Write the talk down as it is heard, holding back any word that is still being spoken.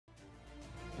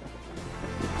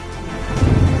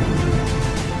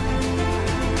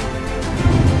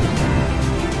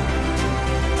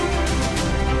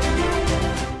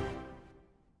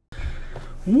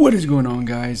What is going on,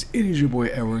 guys? It is your boy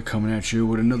Edward coming at you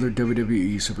with another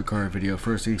WWE Supercard video.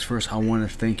 First things first, I want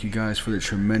to thank you guys for the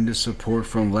tremendous support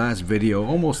from last video.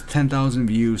 Almost 10,000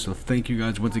 views, so thank you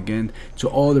guys once again. To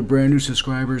all the brand new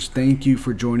subscribers, thank you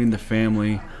for joining the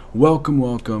family. Welcome,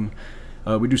 welcome.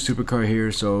 We do Supercard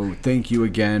here, so thank you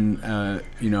again,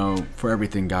 for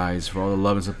everything, guys, for all the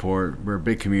love and support. We're a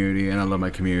big community, and I love my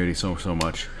community so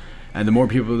much. And the more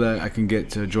people that I can get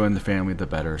to join the family, the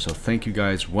better. So thank you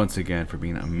guys once again for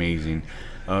being amazing.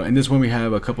 In this one, we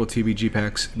have a couple of TBG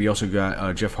packs. We also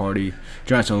got Jeff Hardy,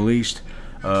 Giants Unleashed.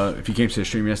 If you came to the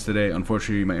stream yesterday,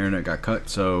 unfortunately my internet got cut,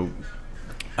 so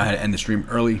I had to end the stream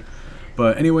early.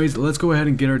 But anyways, let's go ahead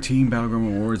and get our Team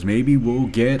Battleground Awards. Maybe we'll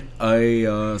get a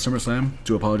SummerSlam.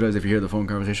 Do apologize if you hear the phone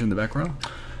conversation in the background.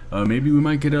 Maybe we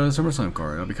might get a SummerSlam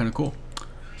card. That'll be kind of cool.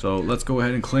 So let's go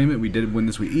ahead and claim it. We did win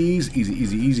this with ease.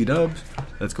 Easy dubs.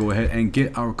 Let's go ahead and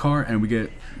get our car, and we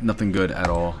get nothing good at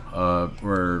all.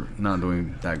 We're not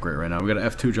doing that great right now. We got an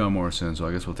F2 John Morrison, so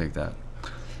I guess we'll take that.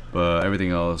 But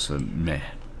everything else, meh.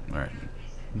 Alright.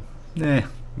 Nah.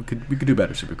 We could do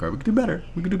better, Supercard. We could do better.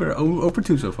 We could do better. 0 for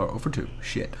 2 so far. 0 for 2.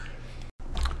 Shit.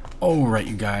 Alright,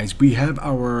 you guys. We have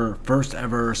our first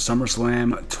ever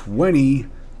SummerSlam 20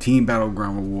 Team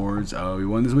Battleground Awards. We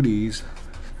won this with ease,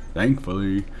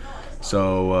 thankfully.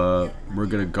 So we're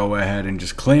gonna go ahead and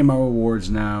just claim our awards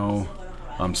now.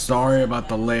 I'm sorry about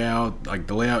the layout. Like,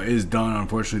 the layout is done.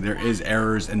 Unfortunately, there is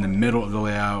errors in the middle of the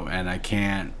layout, and I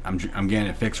can't. I'm getting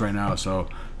it fixed right now. So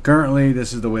currently,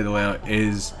 this is the way the layout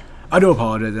is. I do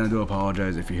apologize, and I do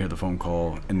apologize if you hear the phone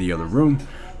call in the other room,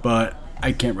 but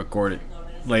I can't record it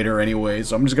later anyway,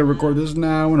 so I'm just gonna record this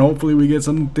now, and hopefully we get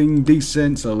something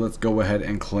decent. So let's go ahead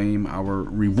and claim our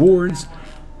rewards.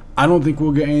 I don't think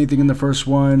we'll get anything in the first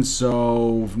one,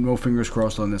 so no fingers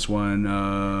crossed on this one.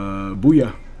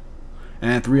 Booyah.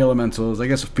 And 3 elementals. I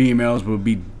guess females would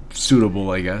be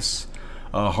suitable, I guess.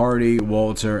 Hardy,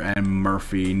 Walter, and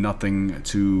Murphy. Nothing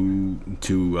too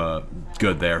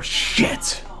good there.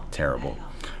 Shit! Terrible.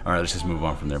 Alright, let's just move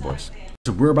on from there, boys.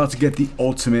 So we're about to get the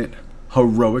ultimate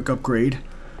heroic upgrade.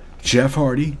 Jeff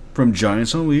Hardy from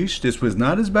Giants Unleashed. This was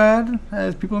not as bad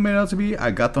as people made it out to be.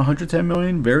 I got the 110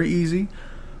 million, very easy.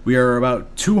 We are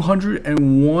about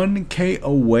 201k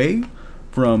away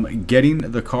from getting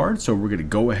the card, so we're going to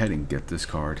go ahead and get this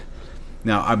card.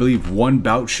 Now, I believe one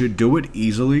bout should do it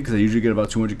easily, because I usually get about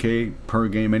 200k per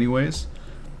game anyways,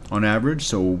 on average.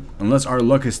 So unless our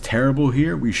luck is terrible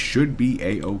here, we should be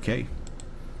a-okay.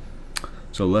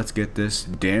 So let's get this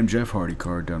damn Jeff Hardy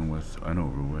card done with and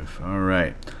over with.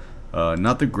 Alright.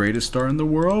 Not the greatest start in the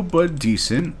world, but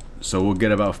decent. So we'll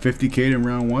get about 50k in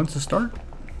round 1 to start.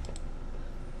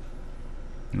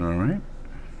 Alright.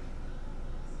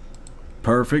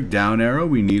 Perfect. Down arrow.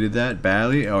 We needed that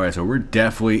badly. Alright, so we're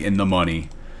definitely in the money.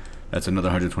 That's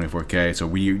another 124k. So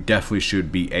we definitely should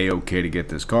be a-okay to get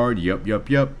this card. Yup.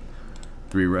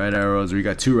 3 right arrows. We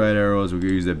got 2 right arrows. We're going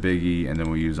to use the Biggie, and then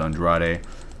we'll use Andrade.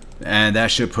 And that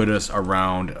should put us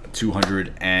around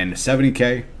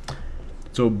 270k.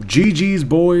 So GG's,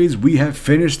 boys. We have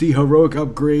finished the heroic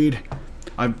upgrade.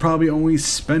 I've probably only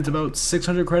spent about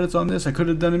 600 credits on this. I could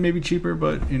have done it maybe cheaper,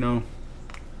 but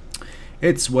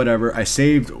it's whatever. I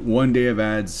saved 1 day of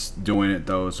ads doing it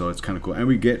though, so it's kind of cool. And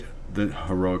we get the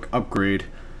heroic upgrade.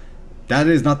 That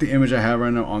is not the image I have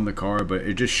right now on the card, but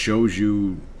it just shows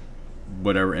you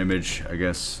whatever image, I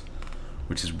guess,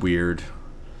 which is weird.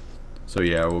 So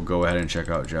yeah, we'll go ahead and check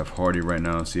out Jeff Hardy right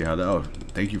now and see how that. Oh,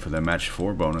 thank you for that match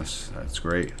 4 bonus. That's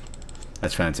great.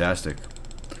 That's fantastic.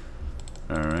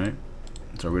 All right.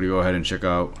 So we're going to go ahead and check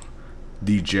out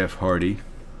the Jeff Hardy.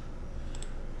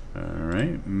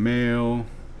 Alright, male.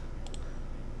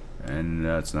 And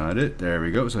that's not it. There we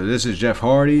go. So this is Jeff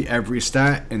Hardy. Every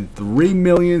stat in 3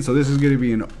 million. So this is going to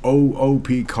be an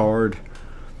OOP card.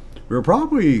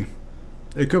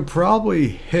 It could probably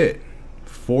hit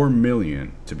 4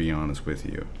 million, to be honest with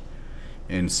you,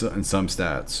 in some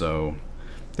stats. So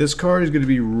this card is going to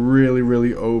be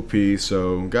really OP.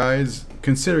 So guys,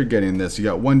 consider getting this. You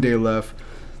got 1 day left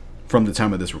from the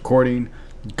time of this recording.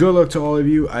 Good luck to all of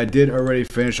you. I did already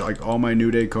finish like all my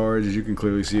New Day cards. As you can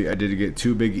clearly see, I did get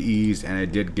 2 Big E's, and I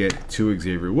did get 2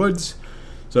 Xavier Woods.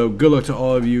 So good luck to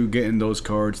all of you getting those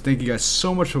cards. Thank you guys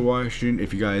so much for watching.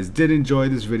 If you guys did enjoy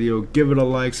this video, give it a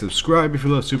like, subscribe if you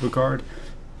love Supercard,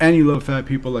 and you love fat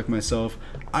people like myself.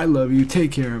 I love you.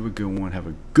 Take care. Have a good one. Have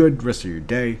a good rest of your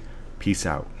day. Peace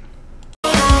out.